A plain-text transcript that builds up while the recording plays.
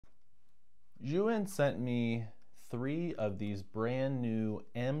Zhiyun sent me 3 of these brand new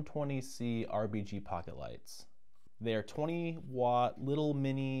M20C RGB pocket lights. They are 20-watt little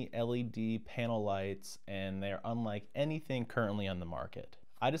mini LED panel lights, and they're unlike anything currently on the market.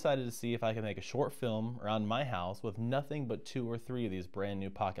 I decided to see if I could make a short film around my house with nothing but 2 or 3 of these brand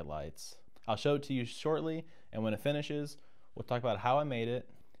new pocket lights. I'll show it to you shortly, and when it finishes, we'll talk about how I made it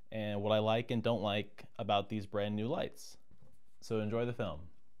and what I like and don't like about these brand new lights. So enjoy the film.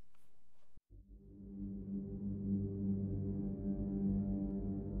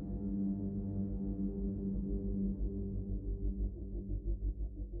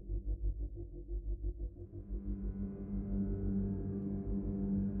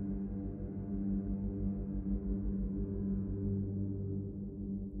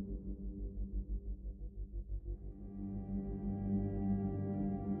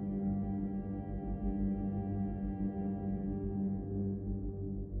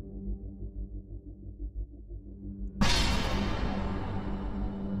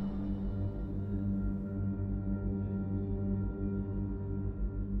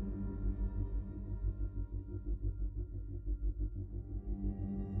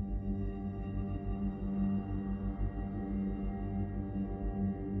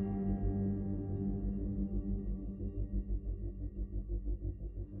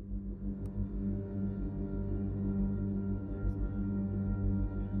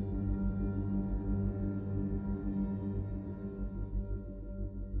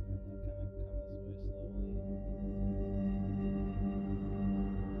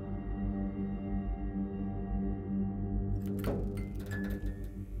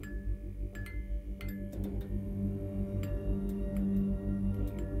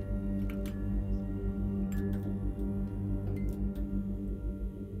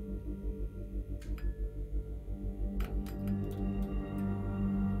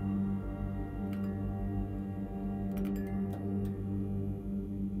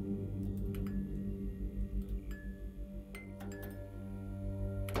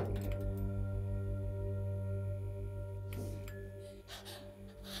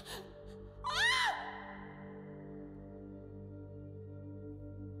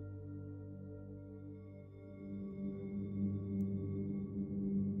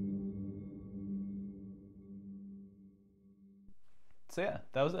 So yeah,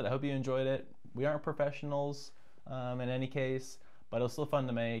 that was it. I hope you enjoyed it. We aren't professionals in any case, but it was still fun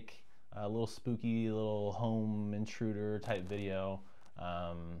to make. A little spooky, little home intruder type video.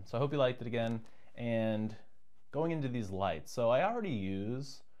 So I hope you liked it again. And going into these lights, so I already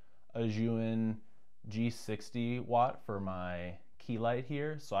use a Zhiyun G60 watt for my key light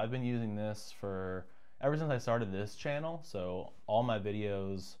here. So I've been using this for ever since I started this channel. So all my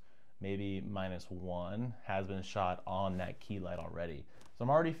videos, maybe -1, has been shot on that key light already. So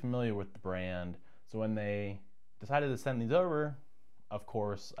I'm already familiar with the brand. So when they decided to send these over, of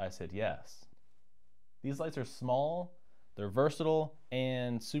course I said yes. These lights are small, they're versatile,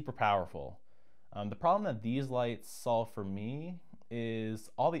 and super powerful. The problem that these lights solve for me is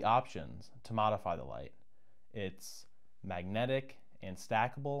all the options to modify the light. It's magnetic and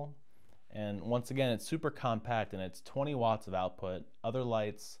stackable, and once again, it's super compact and it's 20 watts of output. Other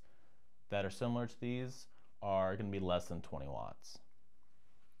lights that are similar to these are going to be less than 20 watts.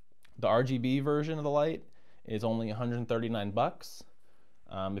 The RGB version of the light is only 139 bucks.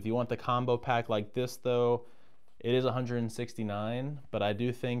 If you want the combo pack like this though, it is 169, but I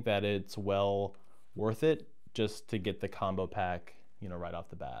do think that it's well worth it just to get the combo pack, right off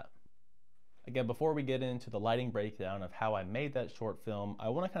the bat. Again, before we get into the lighting breakdown of how I made that short film, I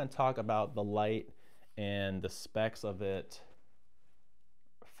want to kind of talk about the light and the specs of it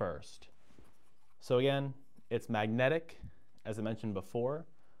first. So again, it's magnetic, as I mentioned before.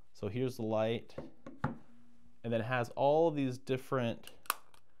 So here's the light, and then it has all of these different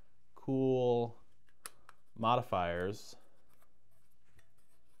cool modifiers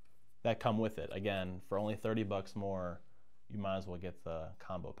that come with it. Again, for only 30 bucks more, you might as well get the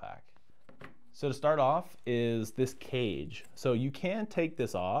combo pack. So to start off is this cage. So you can take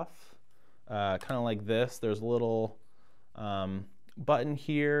this off, kind of like this. There's a little button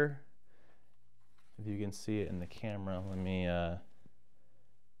here. If you can see it in the camera, let me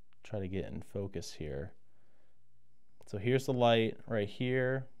try to get in focus here. So here's the light right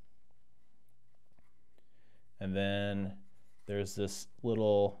here. And then there's this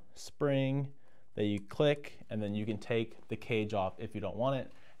little spring that you click, and then you can take the cage off if you don't want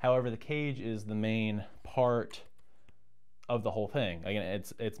it. However, the cage is the main part of the whole thing. Again,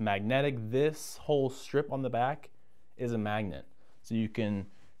 it's magnetic. This whole strip on the back is a magnet. So you can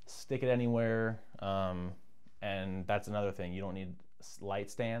stick it anywhere, and that's another thing. You don't need light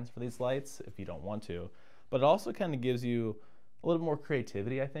stands for these lights if you don't want to. But it also kind of gives you a little more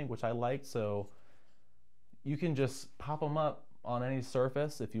creativity, I think, which I like. So you can just pop them up on any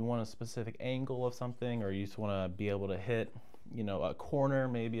surface if you want a specific angle of something, or you just want to be able to hit, you know, a corner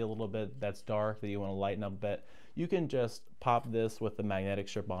maybe a little bit that's dark that you want to lighten up a bit. You can just pop this with the magnetic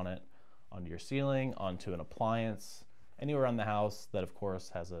strip on it onto your ceiling, onto an appliance, anywhere around the house that of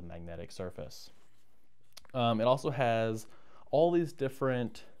course has a magnetic surface. It also has all these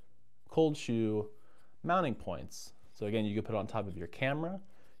different cold shoe mounting points. So again, you can put it on top of your camera,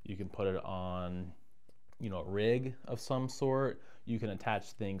 you can put it on, you know, a rig of some sort. You can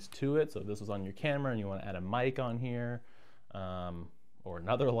attach things to it. So if this was on your camera and you want to add a mic on here, or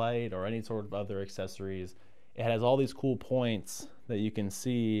another light or any sort of other accessories, it has all these cool points that you can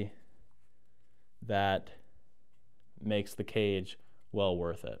see that makes the cage well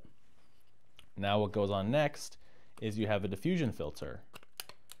worth it. Now what goes on next is you have a diffusion filter.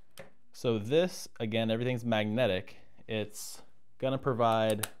 So this, again, everything's magnetic. It's gonna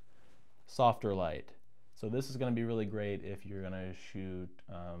provide softer light. So this is going to be really great if you're going to shoot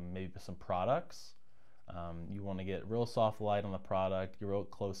maybe some products. You want to get real soft light on the product, you're real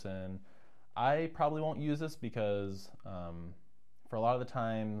close in. I probably won't use this because for a lot of the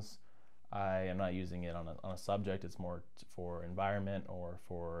times I am not using it on a subject. It's more for environment or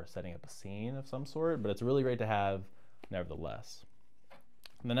for setting up a scene of some sort, but it's really great to have nevertheless.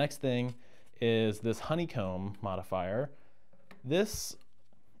 And the next thing is this honeycomb modifier. This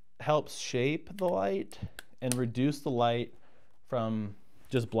helps shape the light and reduce the light from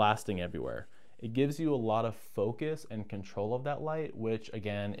just blasting everywhere. It gives you a lot of focus and control of that light, which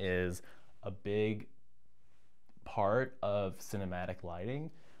again is a big part of cinematic lighting,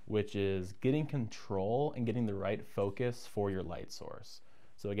 which is getting control and getting the right focus for your light source.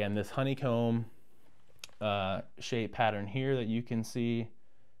 So again, this honeycomb shape pattern here that you can see,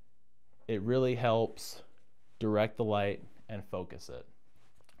 it really helps direct the light and focus it.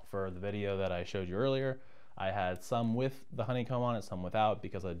 For the video that I showed you earlier, I had some with the honeycomb on it, some without,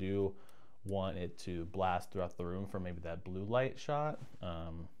 because I do want it to blast throughout the room for maybe that blue light shot.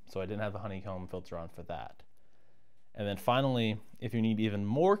 So I didn't have the honeycomb filter on for that. And then finally, if you need even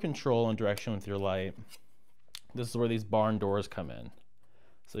more control and direction with your light, this is where these barn doors come in.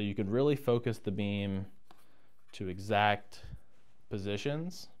 So you can really focus the beam to exact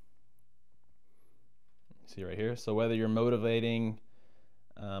positions. See right here. So whether you're motivating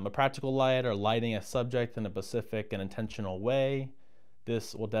a practical light or lighting a subject in a specific and intentional way,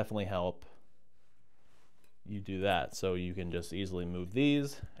 this will definitely help you do that. So you can just easily move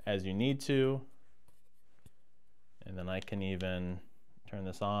these as you need to. And then I can even turn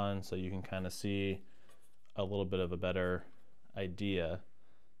this on so you can kind of see a little bit of a better idea.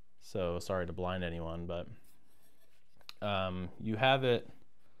 So sorry to blind anyone, but you have it,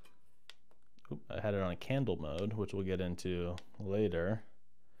 I had it on a candle mode, which we'll get into later.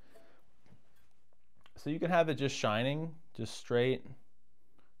 So you can have it just shining, just straight,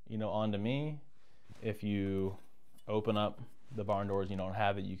 you know, onto me. If you open up the barn doors, you don't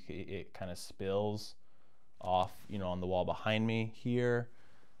have it, it kind of spills off, you know, on the wall behind me here.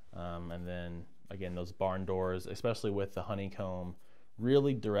 And then again, those barn doors, especially with the honeycomb,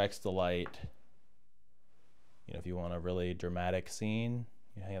 really directs the light. You know, if you want a really dramatic scene,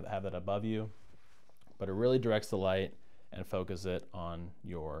 you have that above you, but it really directs the light and focus it on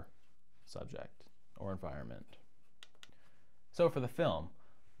your subject or environment. So for the film,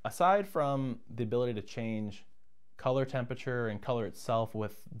 aside from the ability to change color temperature and color itself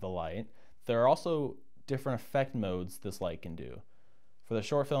with the light, there are also different effect modes this light can do. For the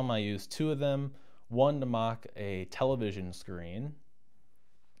short film, I used two of them, one to mock a television screen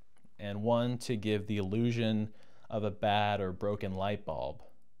and one to give the illusion of a bad or broken light bulb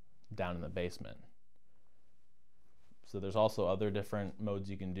down in the basement. So there's also other different modes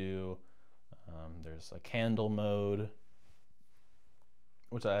you can do. There's a candle mode,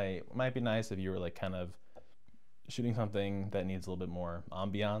 which might be nice if you were like kind of shooting something that needs a little bit more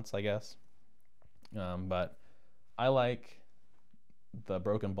ambiance, I guess. But I like the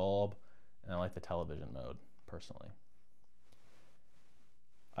broken bulb and I like the television mode personally.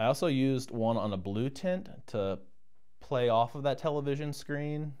 I also used one on a blue tint to play off of that television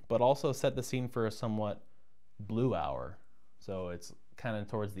screen, but also set the scene for a somewhat blue hour. So it's kind of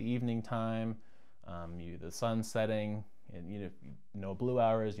towards the evening time, the sun's setting, and you know blue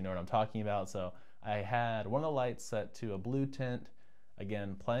hours, you know what I'm talking about. So I had one of the lights set to a blue tint,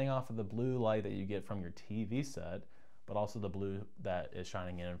 again playing off of the blue light that you get from your TV set, but also the blue that is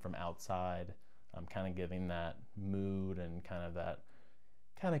shining in from outside, kind of giving that mood and kind of that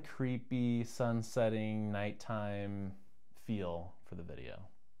kind of creepy sun setting nighttime feel for the video.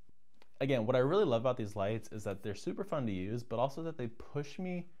 Again, what I really love about these lights is that they're super fun to use, but also that they push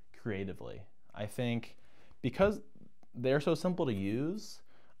me creatively. I think because they're so simple to use,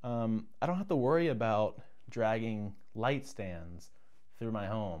 I don't have to worry about dragging light stands through my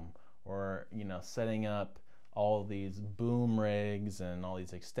home, or setting up all these boom rigs and all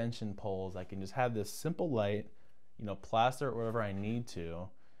these extension poles. I can just have this simple light, plaster it wherever I need to,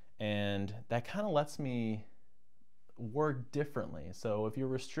 and that kind of lets me work differently. So if you're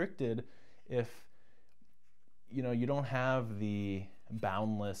restricted, if you don't have the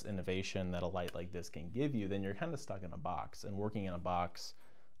boundless innovation that a light like this can give you, then you're kind of stuck in a box. And working in a box,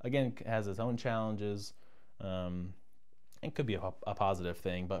 again, has its own challenges. It could be a positive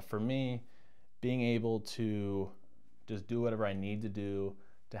thing, but for me, being able to just do whatever I need to do,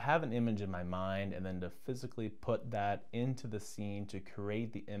 to have an image in my mind, and then to physically put that into the scene to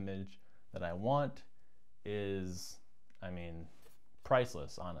create the image that I want is,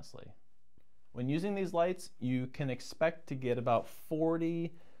 priceless, honestly. When using these lights, you can expect to get about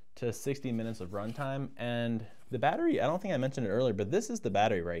 40 to 60 minutes of runtime, and the battery, I don't think I mentioned it earlier, but this is the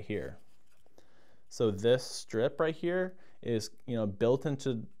battery right here. So this strip right here is built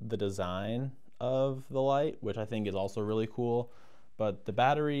into the design of the light, which I think is also really cool. But the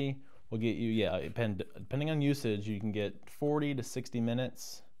battery will get you, depending on usage, you can get 40 to 60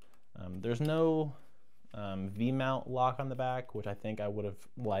 minutes. There's no V-mount lock on the back, which I think I would have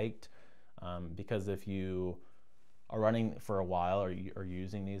liked, because if you are running for a while, or you're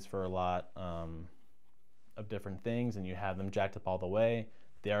using these for a lot of different things, and you have them jacked up all the way,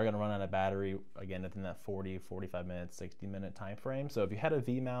 they are going to run out of battery, again, within that 40, 45 minutes, 60 minute time frame. So if you had a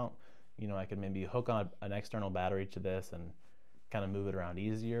V-mount, I could maybe hook on an external battery to this and kind of move it around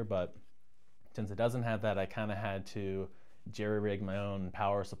easier. But since it doesn't have that, I kind of had to jerry-rig my own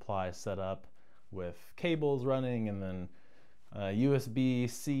power supply set up with cables running, and then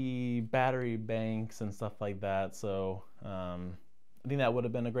USB-C battery banks and stuff like that. So I think that would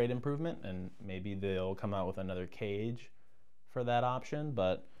have been a great improvement, and maybe they'll come out with another cage for that option.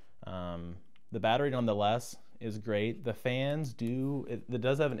 But the battery nonetheless is great. The fans it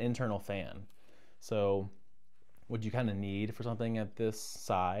does have an internal fan. So what you kind of need for something at this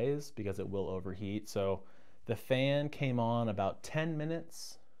size, because it will overheat. So the fan came on about 10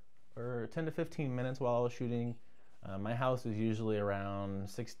 minutes or 10 to 15 minutes while I was shooting. My house is usually around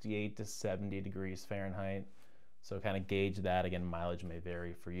 68 to 70 degrees Fahrenheit. So kind of gauge that. Again, mileage may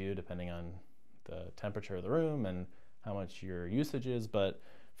vary for you depending on the temperature of the room and how much your usage is. But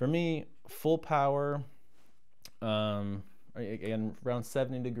for me, full power, again, around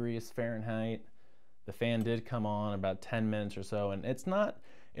 70 degrees Fahrenheit. The fan did come on about 10 minutes or so, and it's not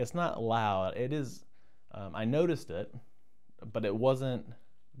loud. It is, I noticed it, but it wasn't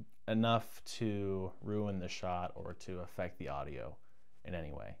enough to ruin the shot or to affect the audio in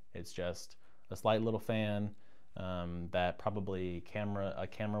any way. It's just a slight little fan that probably a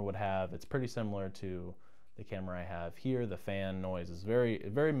camera would have. It's pretty similar to the camera I have here. The fan noise is very,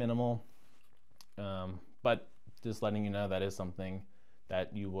 very minimal, but just letting you know that is something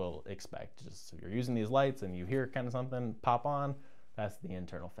that you will expect. Just if you're using these lights and you hear kind of something pop on, that's the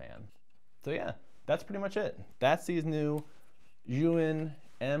internal fan. So yeah, that's pretty much it. That's these new Zhiyun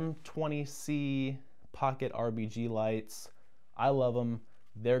M20C pocket RGB lights. I love them.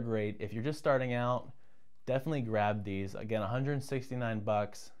 They're great. If you're just starting out, definitely grab these. Again, 169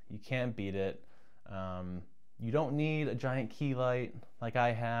 bucks. You can't beat it. You don't need a giant key light like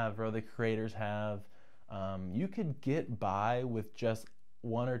I have or other creators have. You could get by with just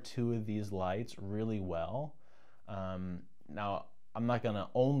one or two of these lights really well. Now, I'm not gonna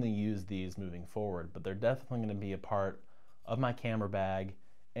only use these moving forward, but they're definitely gonna be a part of my camera bag,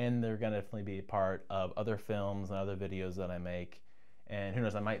 and they're gonna definitely be a part of other films and other videos that I make. And who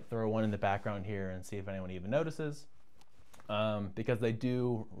knows, I might throw one in the background here and see if anyone even notices, because they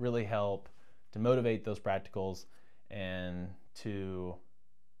do really help to motivate those practicals and to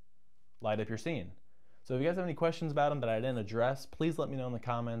light up your scene. So if you guys have any questions about them that I didn't address, please let me know in the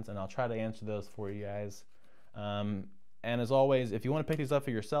comments, and I'll try to answer those for you guys. And as always, if you want to pick these up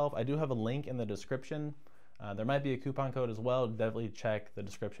for yourself, I do have a link in the description. There might be a coupon code as well. Definitely check the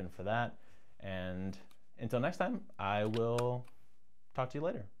description for that. And until next time, I will talk to you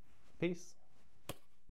later. Peace.